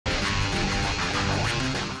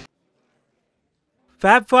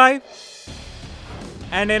Fab 5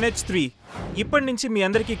 and NH3 ఇప్పటి నుంచి మీ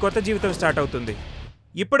అందరికీ కొత్త జీవితం స్టార్ట్ అవుతుంది.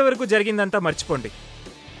 ఇప్పటి వరకు జరిగిందంతా మర్చిపోండి.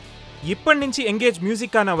 ఇప్పటి నుంచి ఎంగేజ్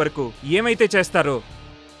మ్యూజిక్ అన్న వరకు ఏమైతే చేస్తారో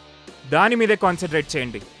దాని మీదే కాన్సన్ట్రేట్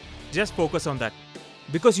చేయండి. Just focus on that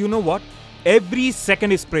because you know what, every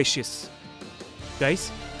second is precious. Guys,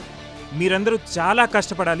 మీరందరూ చాలా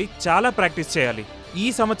కష్టపడాలి, చాలా ప్రాక్టీస్ చేయాలి. ఈ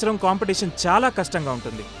సంవత్సరం కాంపిటీషన్ చాలా కష్టంగా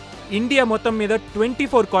ఉంటుంది. ఇండియా మొత్తం మీద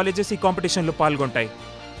 24 కాలేజెస్ ఈ కాంపిటీషన్లో పాల్గొంటాయి.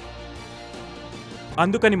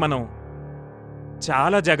 అందుకని మనం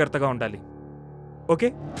చాలా జాగ్రత్తగా ఉండాలి. ఓకే,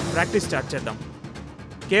 ప్రాక్టీస్ స్టార్ట్ చేద్దాం.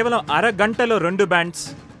 కేవలం అరగంటలో 2 బ్యాండ్స్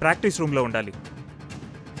ప్రాక్టీస్ రూమ్లో ఉండాలి.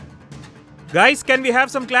 Guys, can we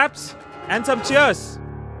have some claps and some cheers?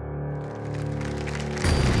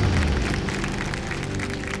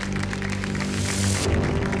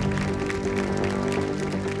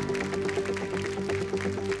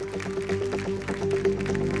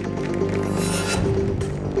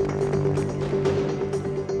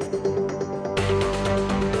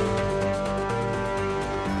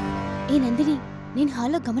 ఏ నందిని, నేను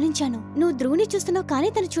హాల్లో గమనించాను. నువ్వు ధ్రువుని చూస్తున్నావు కానీ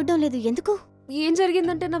తను చూడడం లేదు. ఎందుకు? ఏం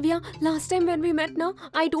జరిగిందంటే నవ్య, లాస్ట్ టైం వెన్ వి మెట్ నా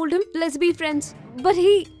I told him let's be friends, but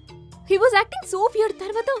he was acting so weird.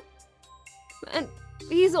 తర్వాత and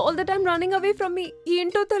he is all the time running away from మీ.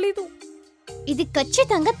 ఏంటో తెలీదు. ఇది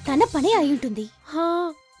ఖచ్చితంగా తన పనే అయి ఉంటుంది.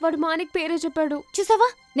 వాడు మానిక్ పేరే చెప్పాడు. చూసావా,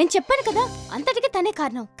 నేను చెప్పాను కదా, అంతటికి తనే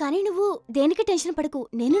కారణం. కానీ నువ్వు దేనికి టెన్షన్ పడకు,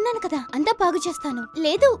 నేనున్నాను కదా, అంతా బాగు చేస్తాను.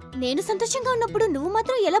 లేదు, నేను సంతోషంగా ఉన్నప్పుడు నువ్వు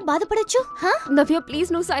మాత్రం ఎలా బాధపడొచ్చు? నవ్య ప్లీజ్,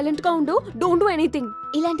 నువ్వు సైలెంట్ గా ఉండు. Don't do anything.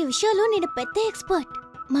 ఇలాంటి విషయాలు నేను పెద్ద ఎక్స్పర్ట్.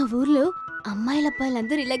 మా ఊర్లో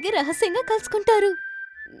అమ్మాయిలబ్బాయిలందరూ ఇలాగే రహస్యంగా కలుసుకుంటారు.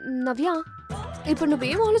 నవ్య, ఇప్పుడు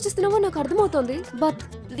నువ్వేం ఆలోచిస్తున్నావో నాకు అర్థమవుతోంది. బట్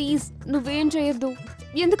ప్లీజ్ నువ్వేం చేయొద్దు,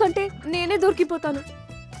 ఎందుకంటే నేనే దొరికిపోతాను.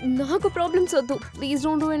 నాకు ప్రాబ్లమ్స్ వద్దు. Please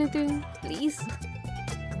don't do anything please.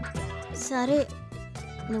 సరే,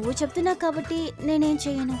 నువ్వు చెప్తున్నావు కాబట్టి నేనేం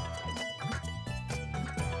చెయ్యను.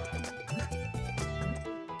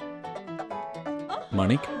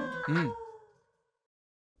 మణిక్,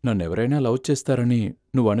 నన్నెవరైనా లవ్ చేస్తారని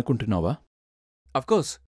నువ్వు అనుకుంటున్నావా?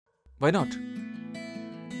 Of course, why not?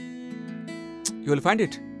 You will find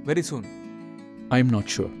it very soon. I'm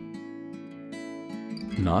not sure.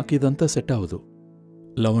 నాకిదంతా set అవ్వదు.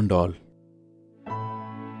 Love and all.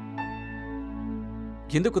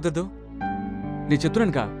 ఎందుకు కుదరదు? నీ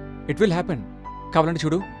చెప్తున్నానుగా, ఇట్ విల్ హ్యాపెన్. కావాలంటే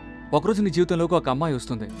చూడు, ఒకరోజు నీ జీవితంలోకి ఒక అమ్మాయి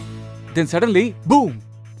వస్తుంది. దెన్ సడన్లీ బూమ్,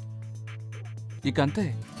 ఇక అంతే.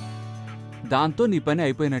 దాంతో నీ పని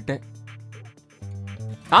అయిపోయినట్టే.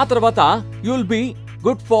 ఆ తర్వాత you will be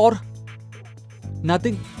good far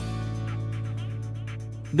nothing.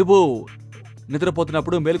 నువ్వు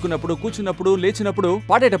నిద్రపోతున్నప్పుడు, మేలుకున్నప్పుడు, కూర్చున్నప్పుడు, లేచినప్పుడు,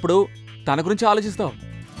 పాడేటప్పుడు తన గురించి ఆలోచిస్తావు.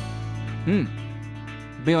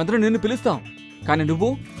 మేమందరం నిన్ను పిలుస్తాం, కానీ నువ్వు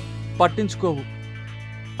పట్టించుకోవు.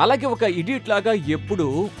 అలాగే ఒక ఇడియట్ లాగా ఎప్పుడూ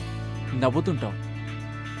నవ్వుతుంటావు.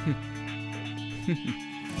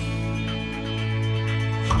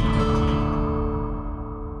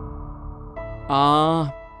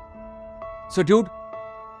 So dude,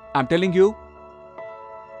 I'm telling you,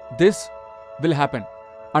 this will happen.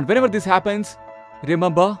 And when ever this happens,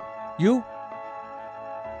 remember you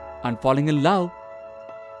and falling in love.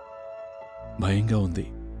 భయంగా ఉంది.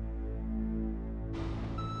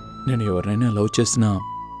 నేను ఎవరినైనా లవ్ చేసినా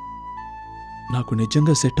నాకు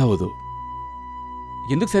నిజంగా సెట్ అవ్వదు.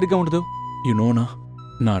 ఎందుకు సరిగ్గా ఉండదు? యు నోనా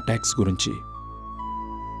నా అటాక్స్ గురించి.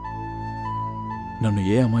 నన్ను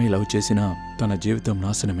ఏ అమ్మాయి లవ్ చేసినా తన జీవితం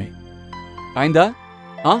నాశనమే. అయిందా?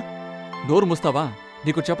 నోరు మూస్తావా?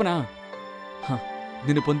 నీకు చెప్పనా,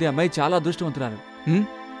 నిన్ను పొందే అమ్మాయి చాలా అదృష్టవంతురాలు.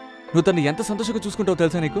 నువ్వు తన్ని ఎంత సంతోషంగా చూసుకుంటావు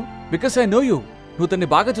తెలుసా నీకు? Because I know you. నువ్వు తన్ని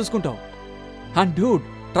బాగా చూసుకుంటావు. And dude,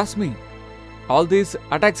 trust me, all these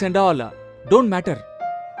attacks and all don't matter.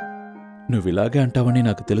 నువ్విలాగే అంటావని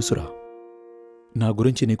నాకు తెలుసురా. నా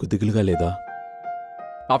గురించి నీకు దిగులుగా లేదా?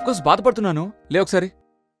 ఆఫ్కోర్స్ బాధపడుతున్నాను. లే ఒకసారి.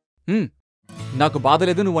 నాకు బాధ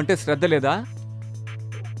లేదు, నువ్వంటే శ్రద్ధ లేదా?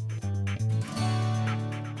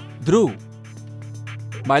 Dhruv,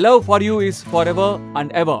 my love for you is for ever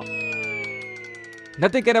and ever.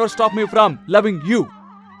 Nothing can ever stop me from loving you.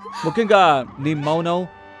 ముఖ్యంగా నీ మౌనం,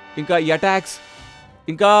 ఇంకా ఈ అటాక్స్,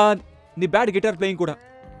 ఇంకా నీ బ్యాడ్ గిటార్ ప్లేయింగ్ కూడా.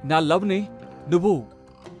 నా లవ్ని నువ్వు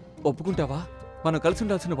ఒప్పుకుంటావా? మనం కలిసి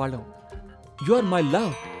ఉండాల్సిన వాళ్ళం. You are my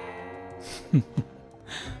love.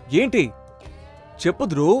 ఏంటి చెప్పు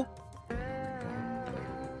ధ్రువ్.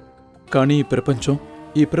 కానీ ఈ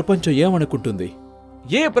ప్రపంచం ఏమనుకుంటుంది?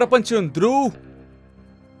 ఏ ప్రపంచం ధ్రువ్?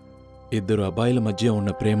 ఇద్దరు అబ్బాయిల మధ్య ఉన్న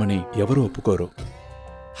ప్రేమని ఎవరు ఒప్పుకోరు.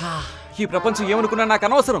 ఈ ప్రపంచం ఏమనుకున్నా నాకు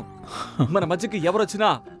అనవసరం. మన మధ్యకి ఎవరొచ్చినా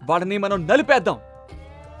వాడిని మనం నలిపేద్దాం.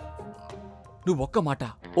 నువ్వు ఒక్క మాట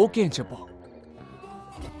ఓకే అని చెప్పు.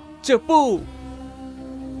 చెప్పు.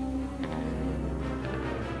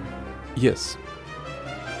 ఎస్.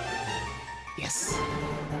 ఎస్.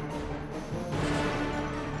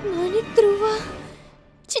 మానిక్ ధ్రువ.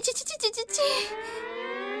 చి చి చి చి చి చి.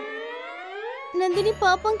 నందిని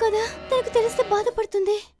పాపం కదా, తనకు తెలిస్తే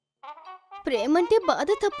బాధపడుతుంది. ప్రేమంటే బాధ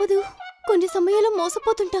తప్పదు, కొన్ని సమయాల్లో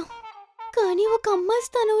మోసపోతుంటాం. కానీ ఒక అమ్మాయి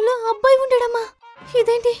స్థానంలో అబ్బాయి ఉండడమా,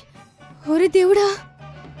 ఇదేంటి? ఒరే దేవుడా.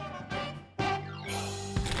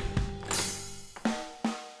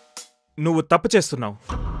 నువ్వు తప్పు చేస్తున్నావు.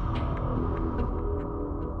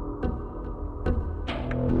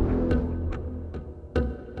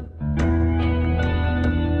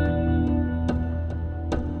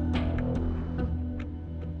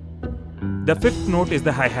 The fifth note is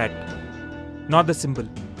the hi-hat, not the cymbal.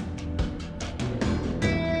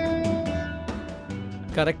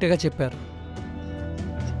 కరెక్ట్గా చెప్పారు.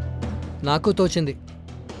 నాకు తోచింది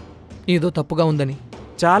ఏదో తప్పుగా ఉందని.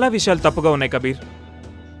 చాలా విషయాలు తప్పుగా ఉన్నాయి Kabir.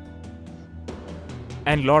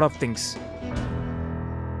 And lot of things.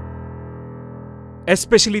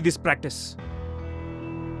 Especially this practice.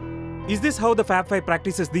 Is this how the Fab Five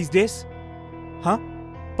practices these days? Huh?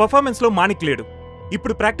 Performance లో మానిక్ లేడు.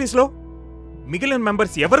 ఇప్పుడు ప్రాక్టీస్ లో మిగిలిన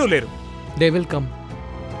మెంబర్స్ ఎవరూ లేరు. They will come.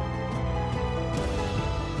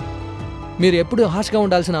 మీరు ఎప్పుడు హార్ష్గా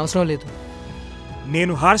ఉండాల్సిన అవసరం లేదు.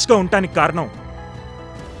 నేను హార్ష్గా ఉండటానికి కారణం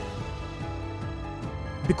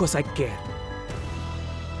బికాస్ ఐ కేర్.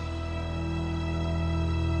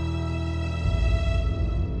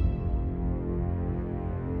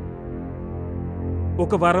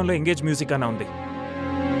 ఒక వారంలో ఎంగేజ్ మ్యూజిక్ అన్న ఉంది.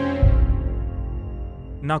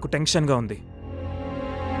 నాకు టెన్షన్గా ఉంది,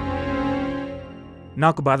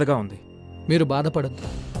 నాకు బాధగా ఉంది. మీరు బాధపడద్దు.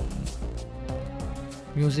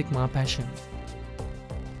 మ్యూజిక్ మా ప్యాషన్,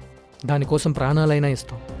 దానికోసం ప్రాణాలైనా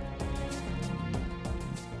ఇస్తాం.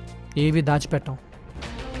 ఏవి దాచిపెట్టాం.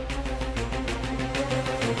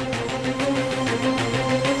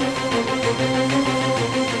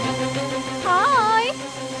 Hi.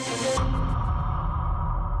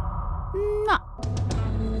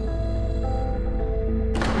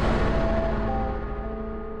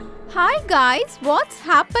 Hi guys, what's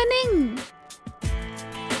happening?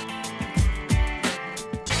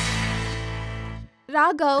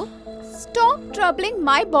 Raghav, stop troubling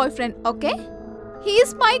my boyfriend, okay?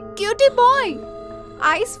 He's my cutie boy.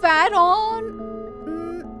 I swear on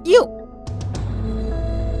you.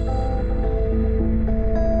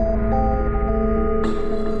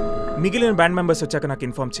 మిగిలిన బ్యాండ్ మెంబర్స్ వచ్చాక నాకు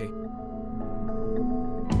ఇన్ఫార్మ్ చేయి.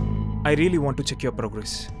 I really want to check your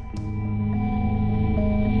progress.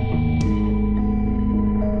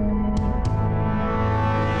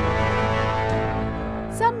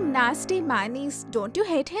 Some nasty manis, don't you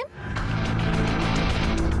hate him?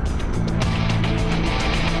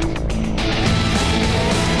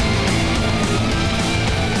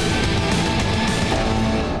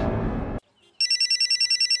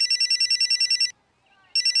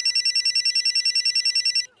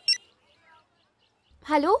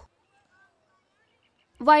 Hello,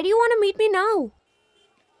 why do you want meet me now?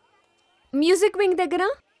 Music wing దగ్గర.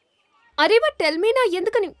 అరే but tell me నా,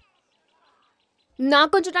 ఎందుకని? నాకు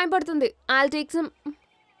కొంచెం టైం పడుతుంది. I'll take some.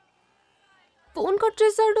 Phone cut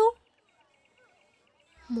చేశాడు.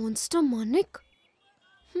 Monster Manik.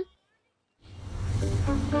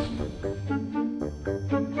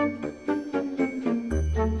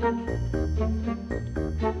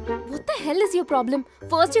 What the hell is your problem?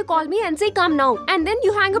 First you call me and say come now, and then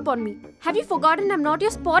you hang up on me. Have you forgotten I'm not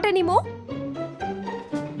your spot anymore?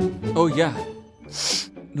 Oh yeah,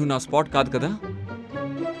 నువ్వు నా spot కాదు కదా,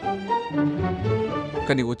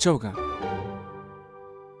 కానీ వచ్చావుగా.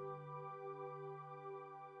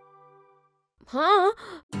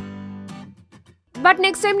 But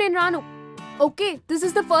next time నేను రాను. Okay, this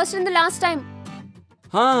is the first and the last time.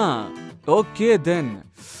 Okay then.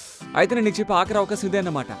 అయితే నేను నీకు చెప్పే ఆఖరి అవకాశం ఇదే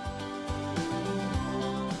అన్నమాట.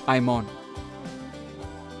 I'm on.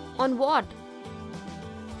 On what?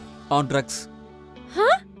 On drugs.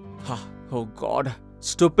 Huh? Oh God,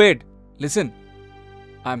 stupid. Listen,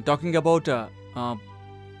 I'm talking about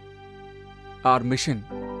our mission,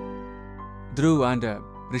 Dhruv and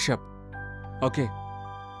Rishabh. Okay.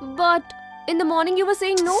 But in the morning you were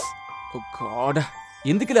saying no. Oh God,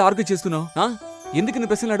 ఎందుకు ఇలా ఆర్గ్యూ చేస్తున్నావు? ఎందుకు నీ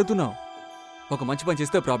ప్రశ్నలు అడుగుతున్నావు? ఒక మంచి పని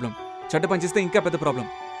చేస్తే ప్రాబ్లం, చెడ్డ పని చేస్తే ఇంకా పెద్ద ప్రాబ్లం.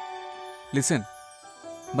 లిసన్,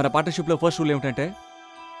 మన పార్ట్నర్షిప్లో ఫస్ట్ రూల్ ఏమిటంటే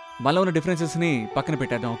మనలో ఉన్న డిఫరెన్సెస్ని పక్కన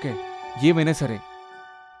పెట్టేద్దాం. ఓకే, ఏమైనా సరే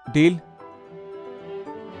డీల్